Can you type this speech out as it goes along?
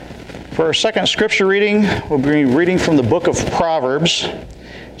For our second scripture reading, we'll be reading from the book of Proverbs,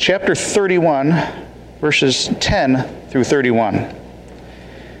 chapter 31, verses 10 through 31.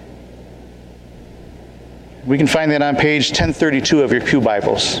 We can find that on page 1032 of your pew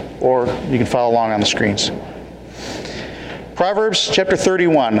Bibles, or you can follow along on the screens. Proverbs chapter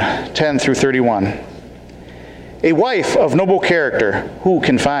 31, 10 through 31. A wife of noble character, who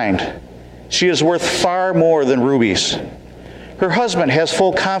can find? She is worth far more than rubies. Her husband has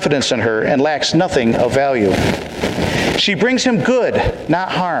full confidence in her and lacks nothing of value. She brings him good,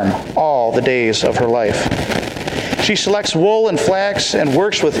 not harm, all the days of her life. She selects wool and flax and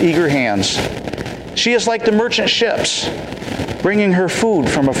works with eager hands. She is like the merchant ships, bringing her food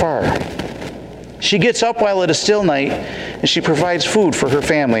from afar. She gets up while it is still night, and she provides food for her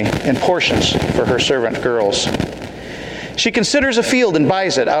family and portions for her servant girls. She considers a field and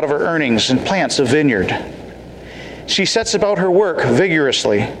buys it out of her earnings and plants a vineyard. She sets about her work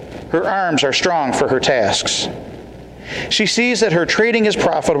vigorously. Her arms are strong for her tasks. She sees that her trading is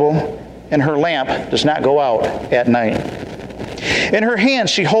profitable, and her lamp does not go out at night. In her hand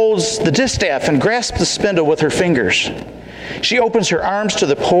she holds the distaff and grasps the spindle with her fingers. She opens her arms to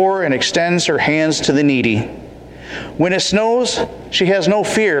the poor and extends her hands to the needy. When it snows, she has no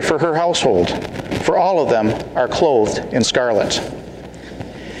fear for her household, for all of them are clothed in scarlet.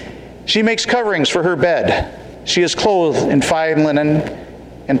 She makes coverings for her bed. She is clothed in fine linen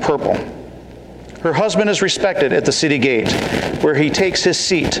and purple. Her husband is respected at the city gate, where he takes his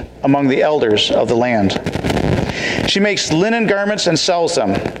seat among the elders of the land. She makes linen garments and sells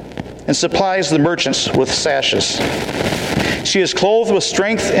them, and supplies the merchants with sashes. She is clothed with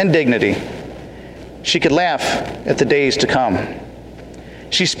strength and dignity. She could laugh at the days to come.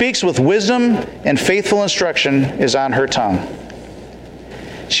 She speaks with wisdom, and faithful instruction is on her tongue.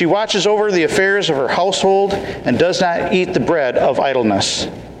 She watches over the affairs of her household and does not eat the bread of idleness.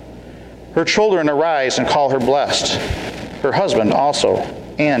 Her children arise and call her blessed, her husband also,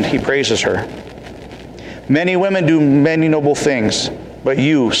 and he praises her. Many women do many noble things, but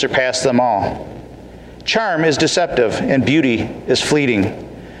you surpass them all. Charm is deceptive and beauty is fleeting,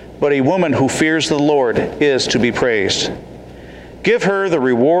 but a woman who fears the Lord is to be praised. Give her the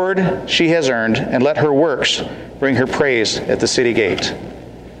reward she has earned, and let her works bring her praise at the city gate.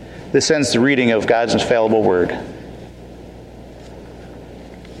 This ends the reading of God's infallible word.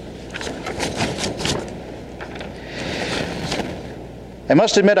 I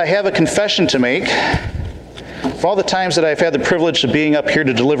must admit I have a confession to make. Of all the times that I've had the privilege of being up here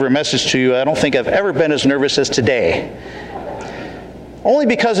to deliver a message to you, I don't think I've ever been as nervous as today. Only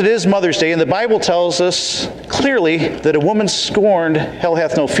because it is Mother's Day, and the Bible tells us clearly that a woman scorned, hell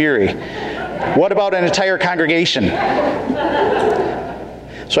hath no fury. What about an entire congregation?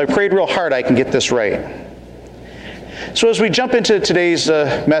 So I prayed real hard I can get this right. So as we jump into today's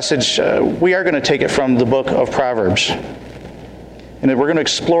message, we are going to take it from the book of Proverbs. And we're going to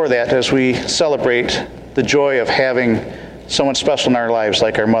explore that as we celebrate the joy of having someone special in our lives,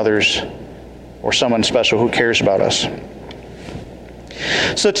 like our mothers, or someone special who cares about us.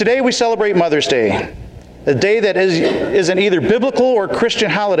 So today we celebrate Mother's Day, a day that is an either biblical or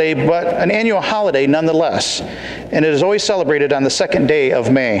Christian holiday, but an annual holiday nonetheless. And it is always celebrated on the second day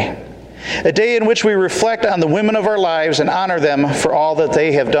of May. A day in which we reflect on the women of our lives and honor them for all that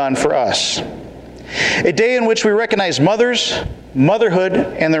they have done for us. A day in which we recognize mothers, motherhood,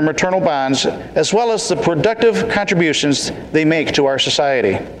 and their maternal bonds, as well as the productive contributions they make to our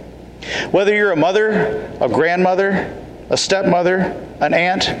society. Whether you're a mother, a grandmother, a stepmother, an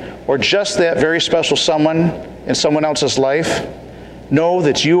aunt, or just that very special someone in someone else's life, know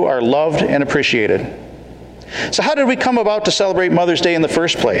that you are loved and appreciated. So how did we come about to celebrate Mother's Day in the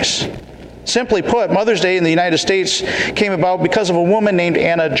first place? Simply put, Mother's Day in the United States came about because of a woman named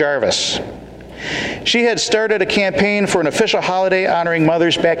Anna Jarvis. She had started a campaign for an official holiday honoring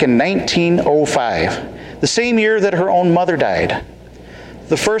mothers back in 1905, the same year that her own mother died.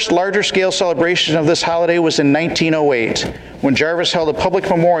 The first larger-scale celebration of this holiday was in 1908, when Jarvis held a public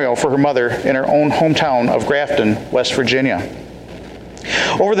memorial for her mother in her own hometown of Grafton, West Virginia.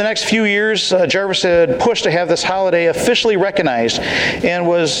 Over the next few years, Jarvis had pushed to have this holiday officially recognized and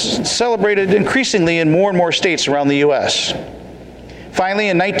was celebrated increasingly in more and more states around the U.S. Finally,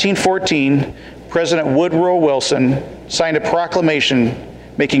 in 1914, President Woodrow Wilson signed a proclamation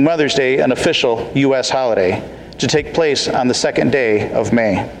making Mother's Day an official U.S. holiday to take place on the second day of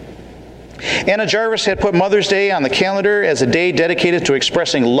May. Anna Jarvis had put Mother's Day on the calendar as a day dedicated to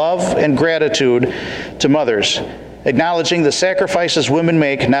expressing love and gratitude to mothers, acknowledging the sacrifices women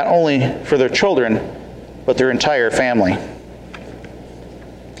make not only for their children, but their entire family.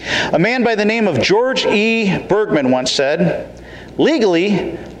 A man by the name of George E. Bergman once said,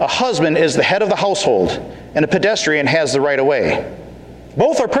 Legally, a husband is the head of the household, and a pedestrian has the right of way.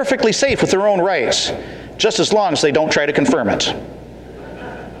 Both are perfectly safe with their own rights, just as long as they don't try to confirm it.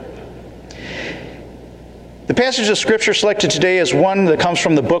 The passage of Scripture selected today is one that comes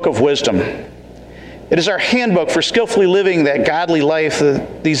from the Book of Wisdom. It is our handbook for skillfully living that godly life.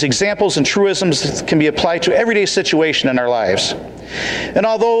 These examples and truisms can be applied to everyday situation in our lives. And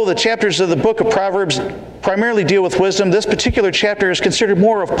although the chapters of the book of Proverbs primarily deal with wisdom, this particular chapter is considered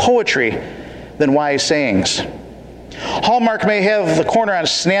more of poetry than wise sayings. Hallmark may have the corner on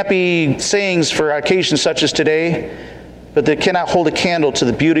snappy sayings for occasions such as today, but they cannot hold a candle to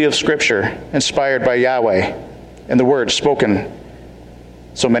the beauty of Scripture inspired by Yahweh and the words spoken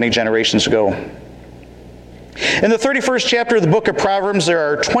so many generations ago. In the 31st chapter of the book of Proverbs, there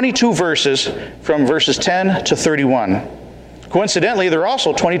are 22 verses from verses 10 to 31. Coincidentally, there are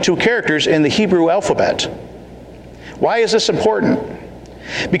also 22 characters in the Hebrew alphabet. Why is this important?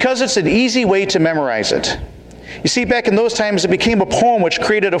 Because it's an easy way to memorize it. You see, back in those times, it became a poem which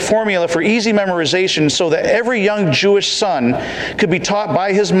created a formula for easy memorization so that every young Jewish son could be taught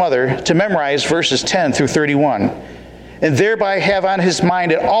by his mother to memorize verses 10 through 31, and thereby have on his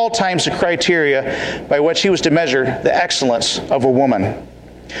mind at all times the criteria by which he was to measure the excellence of a woman.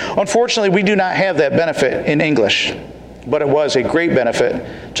 Unfortunately, we do not have that benefit in English, but it was a great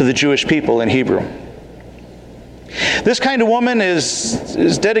benefit to the Jewish people in Hebrew. This kind of woman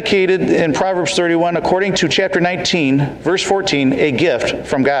is dedicated in Proverbs 31, according to chapter 19, verse 14, a gift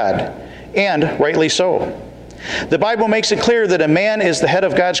from God, and rightly so. The Bible makes it clear that a man is the head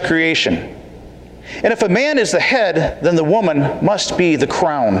of God's creation. And if a man is the head, then the woman must be the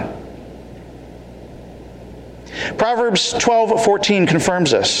crown. Proverbs 12:14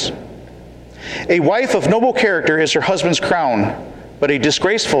 confirms this. A wife of noble character is her husband's crown, but a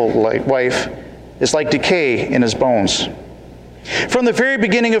disgraceful wife is like decay in his bones. From the very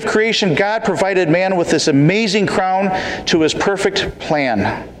beginning of creation, God provided man with this amazing crown to his perfect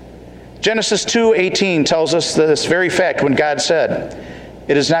plan. Genesis 2:18 tells us this very fact when God said,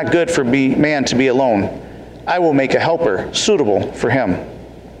 "It is not good for man to be alone. I will make a helper suitable for him."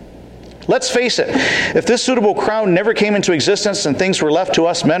 Let's face it, if this suitable crown never came into existence and things were left to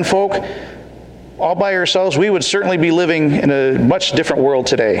us menfolk all by ourselves, we would certainly be living in a much different world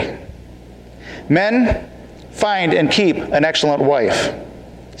today. Men, find and keep an excellent wife.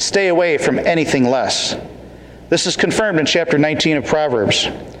 Stay away from anything less. This is confirmed in chapter 19 of Proverbs.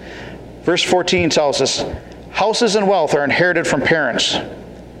 Verse 14 tells us, "Houses and wealth are inherited from parents,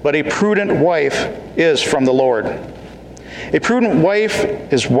 but a prudent wife is from the Lord." A prudent wife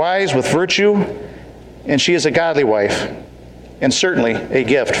is wise with virtue, and she is a godly wife, and certainly a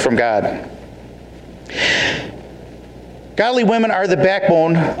gift from God. Godly women are the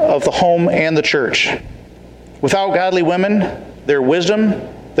backbone of the home and the church. Without godly women, their wisdom,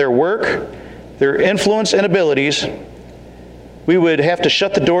 their work, their influence and abilities, we would have to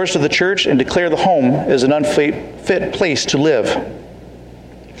shut the doors to the church and declare the home as an unfit place to live.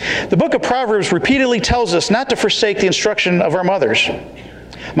 The book of Proverbs repeatedly tells us not to forsake the instruction of our mothers.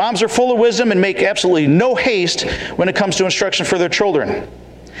 Moms are full of wisdom and make absolutely no haste when it comes to instruction for their children.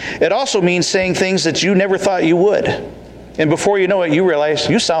 It also means saying things that you never thought you would. And before you know it, you realize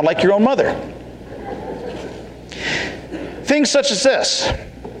you sound like your own mother. Things such as this: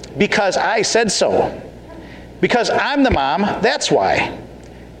 "Because I said so." "Because I'm the mom, that's why."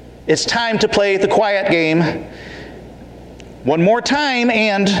 "It's time to play the quiet game." "One more time,"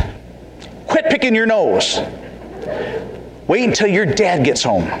 and "Quit picking your nose." "Wait until your dad gets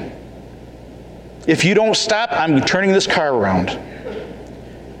home." "If you don't stop, I'm turning this car around."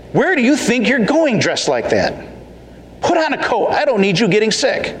 "Where do you think you're going dressed like that?" "Put on a coat. I don't need you getting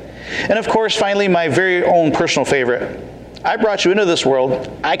sick." And of course, finally, my very own personal favorite: "I brought you into this world.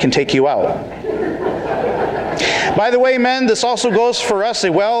 I can take you out." By the way, men, this also goes for us as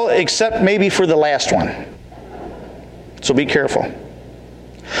well, except maybe for the last one. So be careful.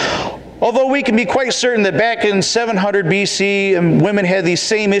 Although we can be quite certain that back in 700 BC, women had these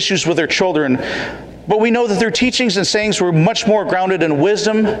same issues with their children, but we know that their teachings and sayings were much more grounded in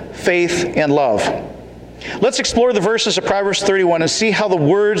wisdom, faith, and love. Let's explore the verses of Proverbs 31 and see how the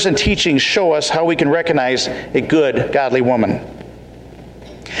words and teachings show us how we can recognize a good, godly woman.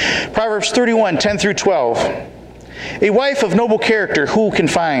 Proverbs 31, 10 through 12. "A wife of noble character, who can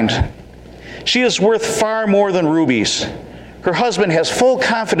find? She is worth far more than rubies. Her husband has full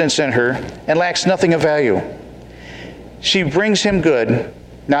confidence in her and lacks nothing of value. She brings him good,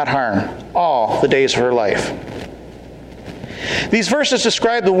 not harm, all the days of her life." These verses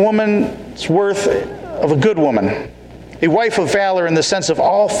describe the woman's worth of a good woman, a wife of valor in the sense of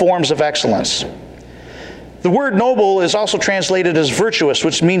all forms of excellence. The word noble is also translated as virtuous,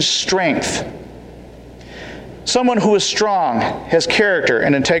 which means strength. Someone who is strong, has character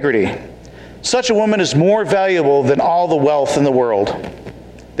and integrity. Such a woman is more valuable than all the wealth in the world.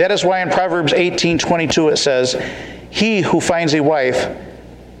 That is why in Proverbs 18:22 it says, "He who finds a wife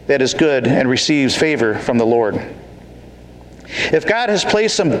that is good and receives favor from the Lord." If God has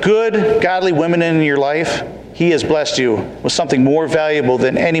placed some good, godly women in your life, He has blessed you with something more valuable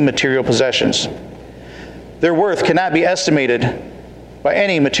than any material possessions. Their worth cannot be estimated by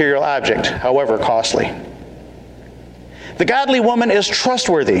any material object, however costly. The godly woman is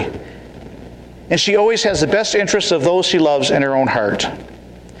trustworthy, and she always has the best interests of those she loves in her own heart.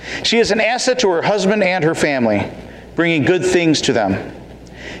 She is an asset to her husband and her family, bringing good things to them.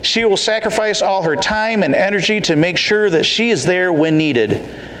 She will sacrifice all her time and energy to make sure that she is there when needed,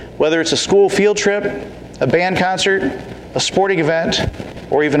 whether it's a school field trip, a band concert, a sporting event,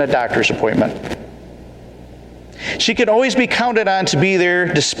 or even a doctor's appointment. She can always be counted on to be there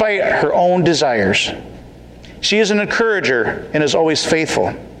despite her own desires. She is an encourager and is always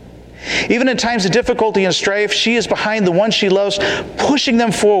faithful. Even in times of difficulty and strife, she is behind the one she loves, pushing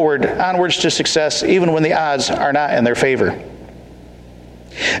them forward, onwards to success, even when the odds are not in their favor.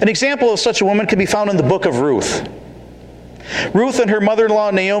 An example of such a woman can be found in the book of Ruth. Ruth and her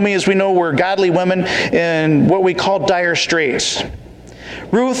mother-in-law Naomi, as we know, were godly women in what we call dire straits.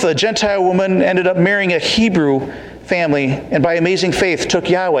 Ruth, a Gentile woman, ended up marrying a Hebrew family, and by amazing faith took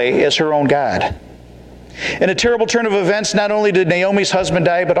Yahweh as her own God. In a terrible turn of events, not only did Naomi's husband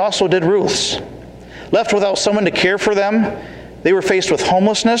die, but also did Ruth's. Left without someone to care for them, they were faced with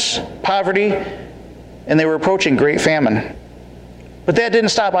homelessness, poverty, and they were approaching great famine. But that didn't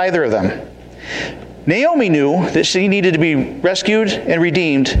stop either of them. Naomi knew that she needed to be rescued and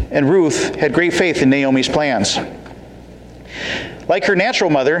redeemed, and Ruth had great faith in Naomi's plans. Like her natural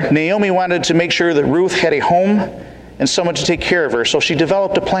mother, Naomi wanted to make sure that Ruth had a home and someone to take care of her, so she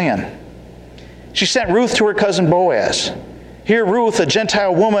developed a plan. She sent Ruth to her cousin Boaz. Here Ruth, a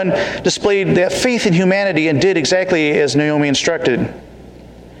Gentile woman, displayed that faith in humanity and did exactly as Naomi instructed.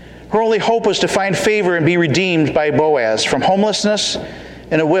 Her only hope was to find favor and be redeemed by Boaz from homelessness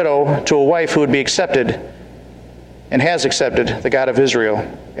and a widow to a wife who would be accepted and has accepted the God of Israel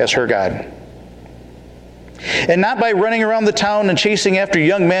as her God. And not by running around the town and chasing after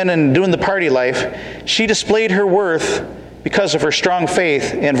young men and doing the party life, she displayed her worth because of her strong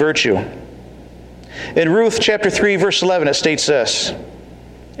faith and virtue. In Ruth chapter 3, verse 11, it states this,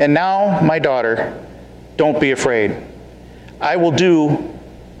 "And now, my daughter, don't be afraid. I will do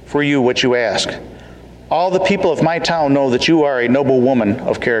for you what you ask. All the people of my town know that you are a noble woman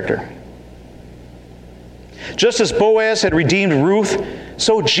of character." Just as Boaz had redeemed Ruth,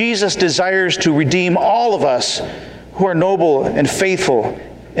 so Jesus desires to redeem all of us who are noble and faithful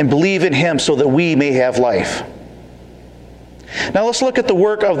and believe in Him so that we may have life. Now let's look at the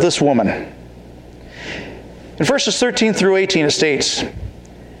work of this woman. In verses 13 through 18 it states,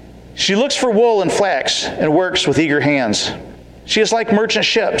 "She looks for wool and flax and works with eager hands. She is like merchant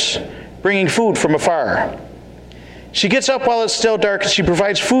ships, bringing food from afar. She gets up while it's still dark, and she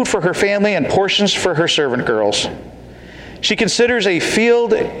provides food for her family and portions for her servant girls. She considers a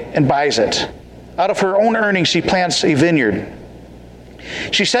field and buys it. Out of her own earnings she plants a vineyard.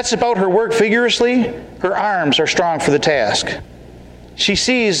 She sets about her work vigorously. Her arms are strong for the task. She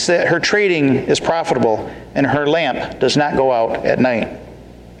sees that her trading is profitable, and her lamp does not go out at night."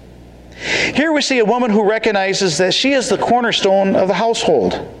 Here we see a woman who recognizes that she is the cornerstone of the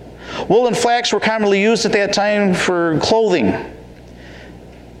household. Wool and flax were commonly used at that time for clothing.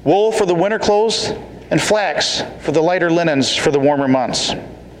 Wool for the winter clothes, and flax for the lighter linens for the warmer months.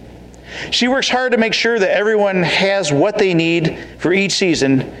 She works hard to make sure that everyone has what they need for each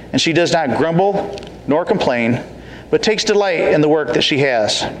season, and she does not grumble nor complain, but takes delight in the work that she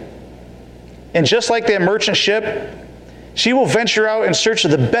has. And just like that merchant ship, she will venture out in search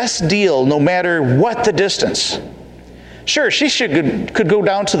of the best deal no matter what the distance. Sure, she could go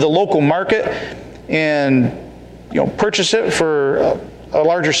down to the local market and purchase it for a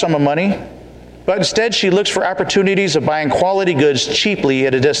larger sum of money, but instead she looks for opportunities of buying quality goods cheaply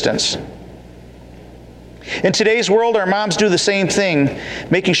at a distance. In today's world, our moms do the same thing,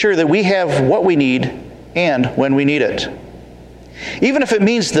 making sure that we have what we need and when we need it. Even if it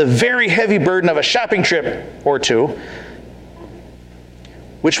means the very heavy burden of a shopping trip or two,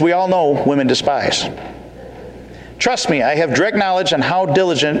 which we all know women despise. Trust me, I have direct knowledge on how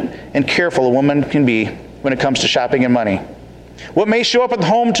diligent and careful a woman can be when it comes to shopping and money. What may show up at the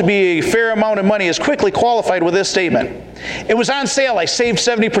home to be a fair amount of money is quickly qualified with this statement: "It was on sale, I saved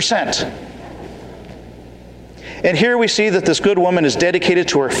 70%. And here we see that this good woman is dedicated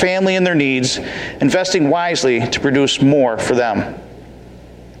to her family and their needs, investing wisely to produce more for them.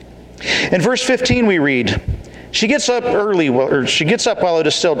 In verse 15 we read, she gets up while it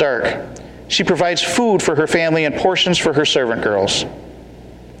is still dark. She provides food for her family and portions for her servant girls.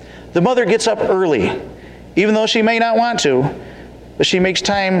 The mother gets up early, even though she may not want to, but she makes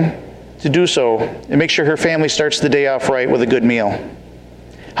time to do so and make sure her family starts the day off right with a good meal.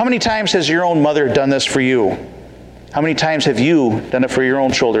 How many times has your own mother done this for you? How many times have you done it for your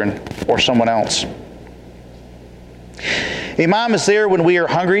own children or someone else? A mom is there when we are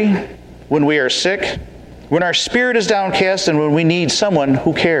hungry, when we are sick, when our spirit is downcast, and when we need someone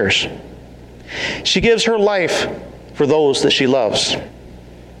who cares. She gives her life for those that she loves.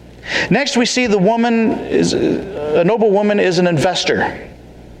 Next, we see a noble woman is an investor.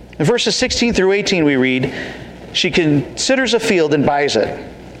 In verses 16 through 18 we read, she considers a field and buys it.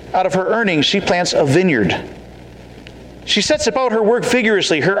 Out of her earnings she plants a vineyard. She sets about her work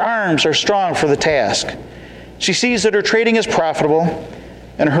vigorously. Her arms are strong for the task. She sees that her trading is profitable,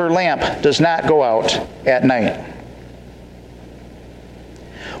 and her lamp does not go out at night.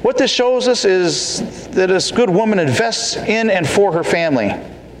 What this shows us is that this good woman invests in and for her family.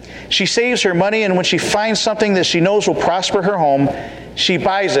 She saves her money, and when she finds something that she knows will prosper her home, she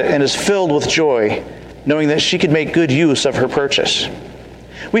buys it and is filled with joy, knowing that she could make good use of her purchase.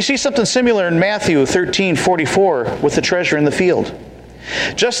 We see something similar in Matthew 13:44 with the treasure in the field.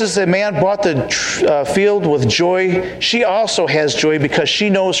 Just as the man bought the field with joy, she also has joy because she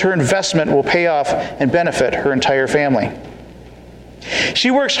knows her investment will pay off and benefit her entire family.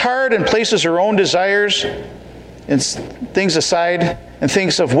 She works hard and places her own desires and things aside and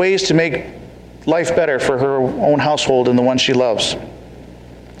thinks of ways to make life better for her own household and the one she loves.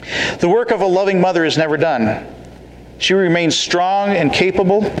 The work of a loving mother is never done. She remains strong and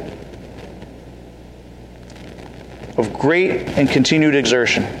capable of great and continued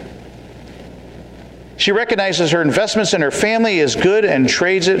exertion. She recognizes her investments in her family is good and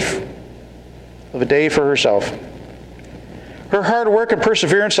trades it of a day for herself. Her hard work and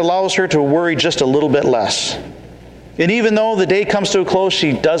perseverance allows her to worry just a little bit less. And even though the day comes to a close,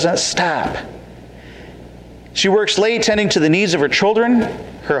 she doesn't stop. She works late tending to the needs of her children,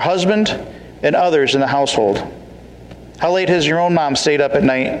 her husband, and others in the household. How late has your own mom stayed up at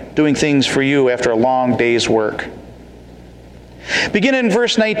night doing things for you after a long day's work? Beginning in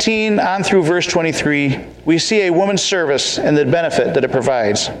verse 19 on through verse 23, we see a woman's service and the benefit that it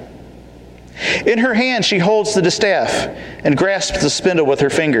provides. In her hand she holds the distaff and grasps the spindle with her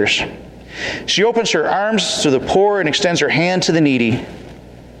fingers. She opens her arms to the poor and extends her hand to the needy.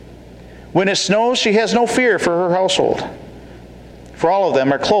 When it snows, she has no fear for her household, for all of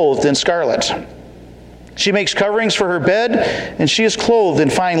them are clothed in scarlet. She makes coverings for her bed, and she is clothed in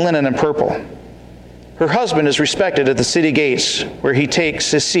fine linen and purple. Her husband is respected at the city gates, where he takes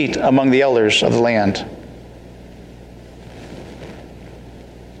his seat among the elders of the land.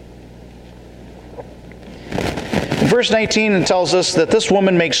 In verse 19, it tells us that this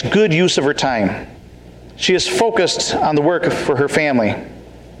woman makes good use of her time. She is focused on the work for her family,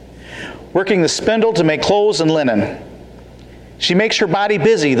 working the spindle to make clothes and linen. She makes her body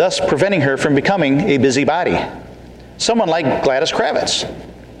busy, thus preventing her from becoming a busybody. Someone like Gladys Kravitz.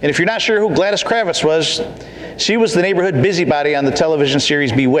 And if you're not sure who Gladys Kravitz was, she was the neighborhood busybody on the television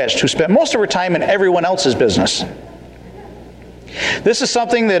series Bewitched, who spent most of her time in everyone else's business. This is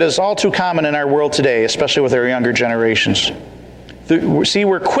something that is all too common in our world today, especially with our younger generations. See,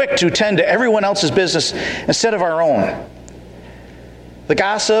 we're quick to tend to everyone else's business instead of our own. The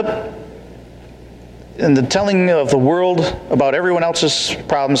gossip and the telling of the world about everyone else's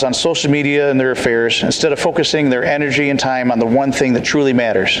problems on social media and their affairs, instead of focusing their energy and time on the one thing that truly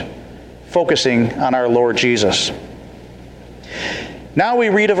matters, focusing on our Lord Jesus. Now we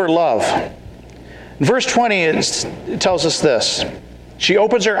read of her love. In verse 20, it tells us this. She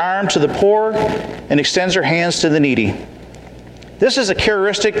opens her arm to the poor and extends her hands to the needy. This is a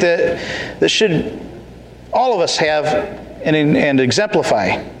characteristic that should all of us have and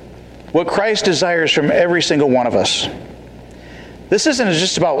exemplify what Christ desires from every single one of us. This isn't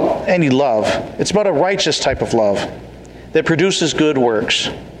just about any love. It's about a righteous type of love that produces good works.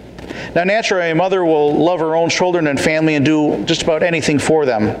 Now, naturally, a mother will love her own children and family and do just about anything for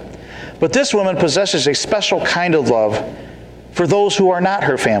them. But this woman possesses a special kind of love for those who are not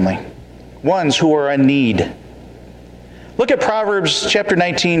her family, ones who are in need. Look at Proverbs chapter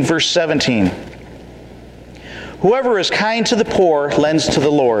 19, verse 17. Whoever is kind to the poor lends to the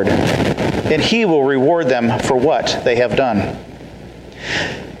Lord, and he will reward them for what they have done.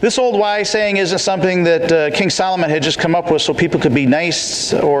 This old wise saying isn't something that King Solomon had just come up with so people could be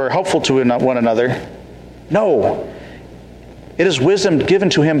nice or helpful to one another. No. It is wisdom given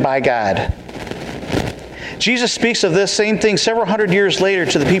to him by God. Jesus speaks of this same thing several hundred years later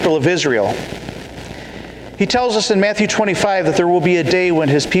to the people of Israel. He tells us in Matthew 25 that there will be a day when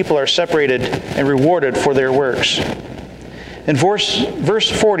his people are separated and rewarded for their works. In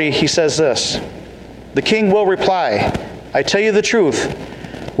verse 40, he says this, "The king will reply, I tell you the truth,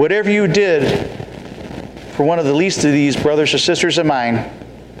 whatever you did for one of the least of these brothers or sisters of mine,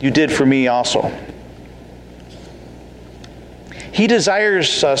 you did for me also." He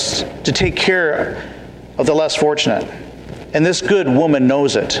desires us to take care of the less fortunate, and this good woman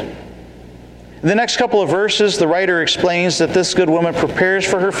knows it. In the next couple of verses, the writer explains that this good woman prepares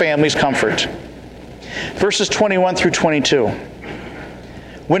for her family's comfort. Verses 21 through 22.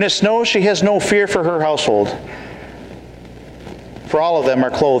 When it snows, she has no fear for her household, for all of them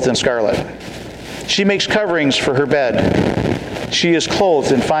are clothed in scarlet. She makes coverings for her bed. She is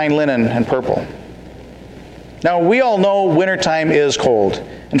clothed in fine linen and purple. Now, we all know wintertime is cold.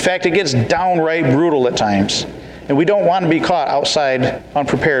 In fact, it gets downright brutal at times, and we don't want to be caught outside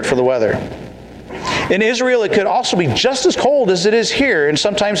unprepared for the weather. In Israel, it could also be just as cold as it is here, and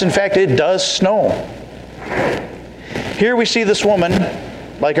sometimes, in fact, it does snow. Here we see this woman,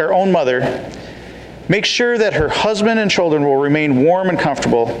 like our own mother, make sure that her husband and children will remain warm and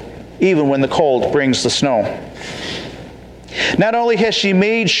comfortable, even when the cold brings the snow. Not only has she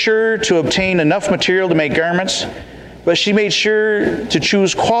made sure to obtain enough material to make garments, but she made sure to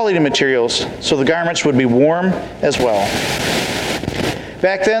choose quality materials so the garments would be warm as well.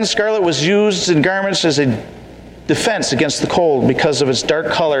 Back then, scarlet was used in garments as a defense against the cold because of its dark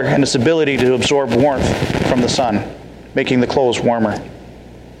color and its ability to absorb warmth from the sun, making the clothes warmer.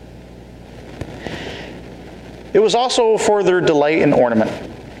 It was also for their delight and ornament.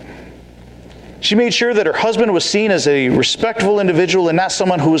 She made sure that her husband was seen as a respectable individual and not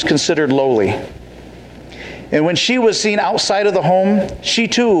someone who was considered lowly. And when she was seen outside of the home, she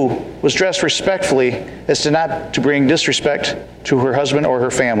too was dressed respectfully as to not to bring disrespect to her husband or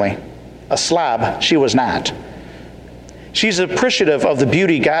her family. A slob, she was not. She's appreciative of the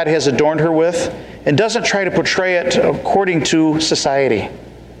beauty God has adorned her with and doesn't try to portray it according to society.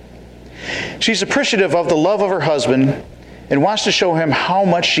 She's appreciative of the love of her husband and wants to show him how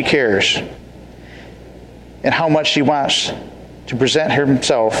much she cares and how much she wants to present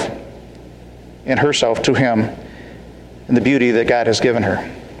himself and herself to him and the beauty that God has given her.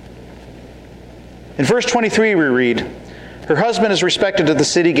 In verse 23 we read, "Her husband is respected at the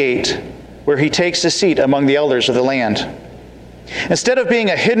city gate, where he takes his seat among the elders of the land." Instead of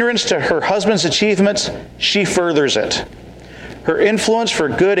being a hindrance to her husband's achievements, she furthers it. Her influence for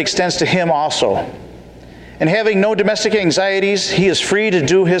good extends to him also. And having no domestic anxieties, he is free to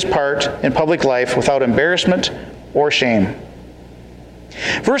do his part in public life without embarrassment or shame.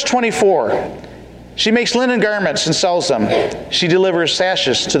 Verse 24, she makes linen garments and sells them. She delivers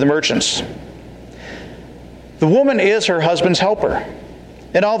sashes to the merchants. The woman is her husband's helper.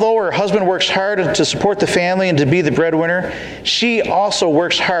 And although her husband works hard to support the family and to be the breadwinner, she also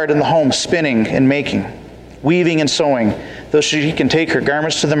works hard in the home, spinning and making, weaving and sewing, though she can take her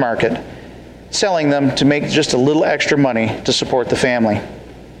garments to the market, selling them to make just a little extra money to support the family.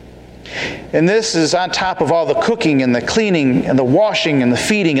 And this is on top of all the cooking and the cleaning and the washing and the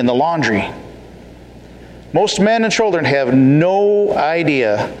feeding and the laundry. Most men and children have no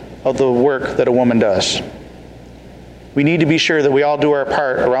idea of the work that a woman does. We need to be sure that we all do our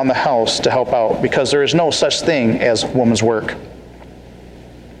part around the house to help out, because there is no such thing as woman's work.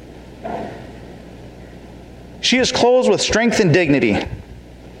 She is clothed with strength and dignity.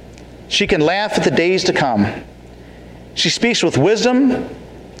 She can laugh at the days to come. She speaks with wisdom,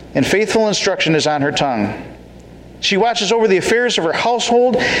 and faithful instruction is on her tongue. She watches over the affairs of her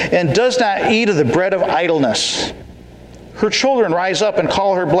household and does not eat of the bread of idleness. Her children rise up and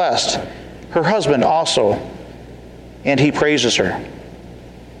call her blessed, her husband also, and he praises her.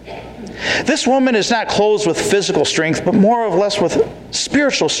 This woman is not clothed with physical strength, but more or less with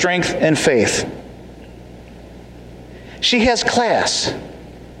spiritual strength and faith. She has class,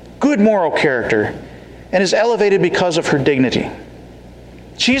 good moral character, and is elevated because of her dignity.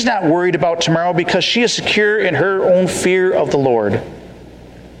 She's not worried about tomorrow because she is secure in her own fear of the Lord.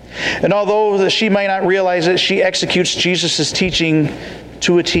 And although she might not realize it, she executes Jesus' teaching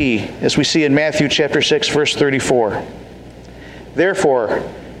to a T, as we see in Matthew chapter 6, verse 34. Therefore,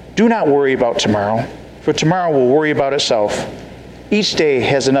 do not worry about tomorrow, for tomorrow will worry about itself. Each day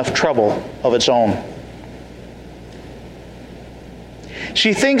has enough trouble of its own.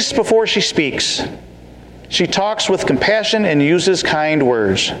 She thinks before she speaks. She talks with compassion and uses kind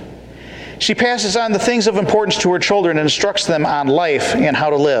words. She passes on the things of importance to her children and instructs them on life and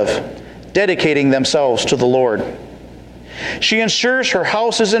how to live. dedicating themselves to the Lord. She ensures her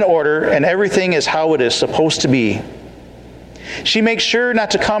house is in order and everything is how it is supposed to be. She makes sure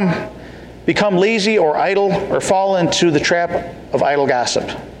not to become lazy or idle or fall into the trap of idle gossip.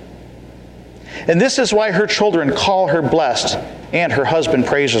 And this is why her children call her blessed and her husband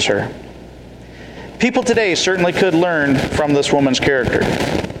praises her. People today certainly could learn from this woman's character.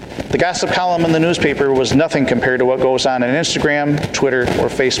 The gossip column in the newspaper was nothing compared to what goes on Instagram, Twitter, or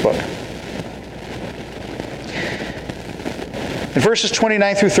Facebook. In verses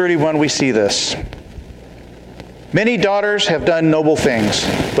 29 through 31, we see this. Many daughters have done noble things,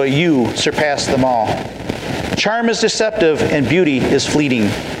 but you surpass them all. Charm is deceptive and beauty is fleeting,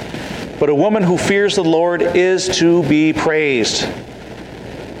 but a woman who fears the Lord is to be praised.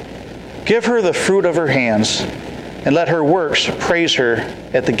 Give her the fruit of her hands, and let her works praise her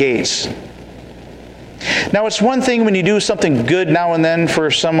at the gates. Now, it's one thing when you do something good now and then for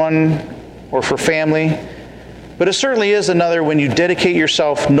someone or for family, but it certainly is another when you dedicate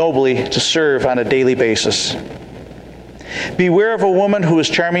yourself nobly to serve on a daily basis. Beware of a woman who is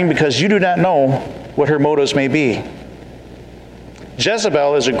charming because you do not know what her motives may be.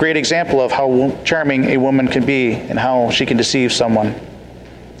 Jezebel is a great example of how charming a woman can be and how she can deceive someone.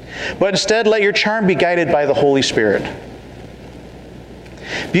 But instead, let your charm be guided by the Holy Spirit.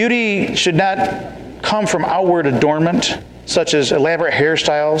 Beauty should not come from outward adornment, such as elaborate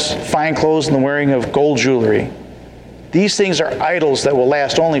hairstyles, fine clothes, and the wearing of gold jewelry. These things are idols that will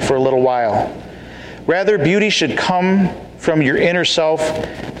last only for a little while. Rather, beauty should come from your inner self,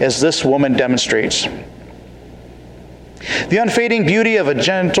 as this woman demonstrates. The unfading beauty of a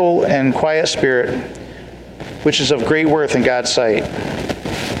gentle and quiet spirit, which is of great worth in God's sight.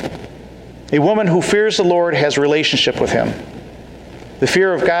 A woman who fears the Lord has a relationship with Him. The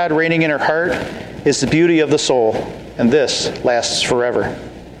fear of God reigning in her heart is the beauty of the soul, and this lasts forever.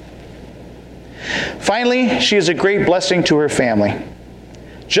 Finally, she is a great blessing to her family.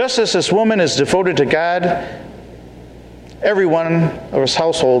 Just as this woman is devoted to God, everyone of his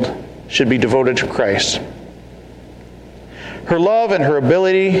household should be devoted to Christ. Her love and her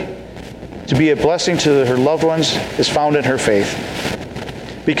ability to be a blessing to her loved ones is found in her faith.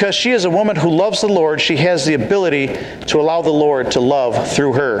 Because she is a woman who loves the Lord, she has the ability to allow the Lord to love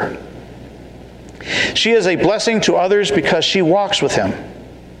through her. She is a blessing to others because she walks with Him.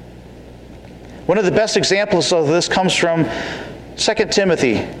 One of the best examples of this comes from 2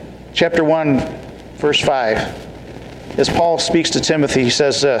 Timothy chapter 1, verse 5. As Paul speaks to Timothy, he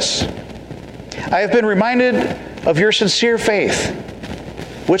says this, I have been reminded of your sincere faith,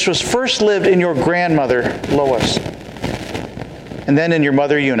 which was first lived in your grandmother Lois, and then in your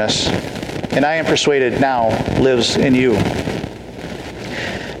mother Eunice, and I am persuaded now lives in you.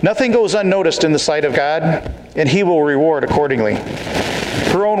 Nothing goes unnoticed in the sight of God, and He will reward accordingly.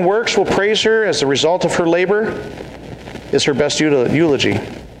 Her own works will praise her as the result of her labor is her best eulogy.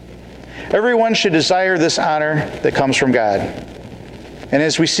 Everyone should desire this honor that comes from God. And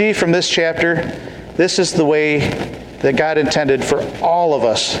as we see from this chapter, this is the way that God intended for all of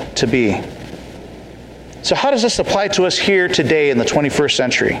us to be. So how does this apply to us here today in the 21st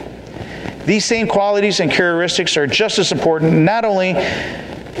century? These same qualities and characteristics are just as important, not only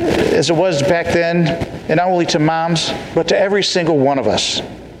as it was back then, and not only to moms, but to every single one of us.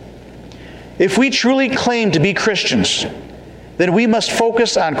 If we truly claim to be Christians, then we must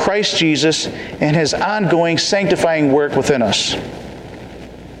focus on Christ Jesus and His ongoing sanctifying work within us.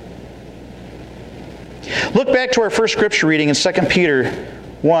 Look back to our first scripture reading in 2 Peter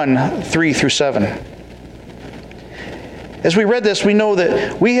 1, 3 through 7. As we read this, we know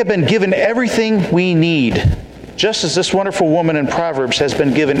that we have been given everything we need, just as this wonderful woman in Proverbs has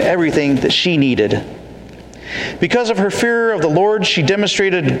been given everything that she needed. Because of her fear of the Lord, she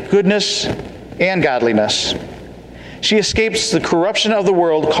demonstrated goodness and godliness. She escapes the corruption of the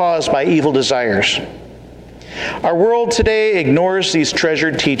world caused by evil desires. Our world today ignores these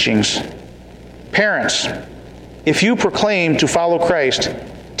treasured teachings. Parents, if you proclaim to follow Christ,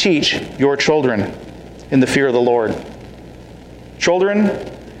 teach your children in the fear of the Lord. Children,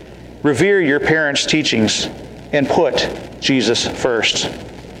 revere your parents' teachings and put Jesus first.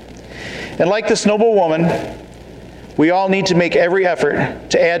 And like this noble woman, we all need to make every effort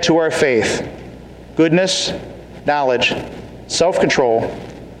to add to our faith goodness, knowledge, self-control,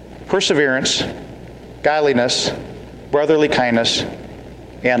 perseverance, godliness, brotherly kindness,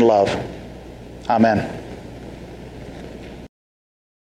 and love. Amen.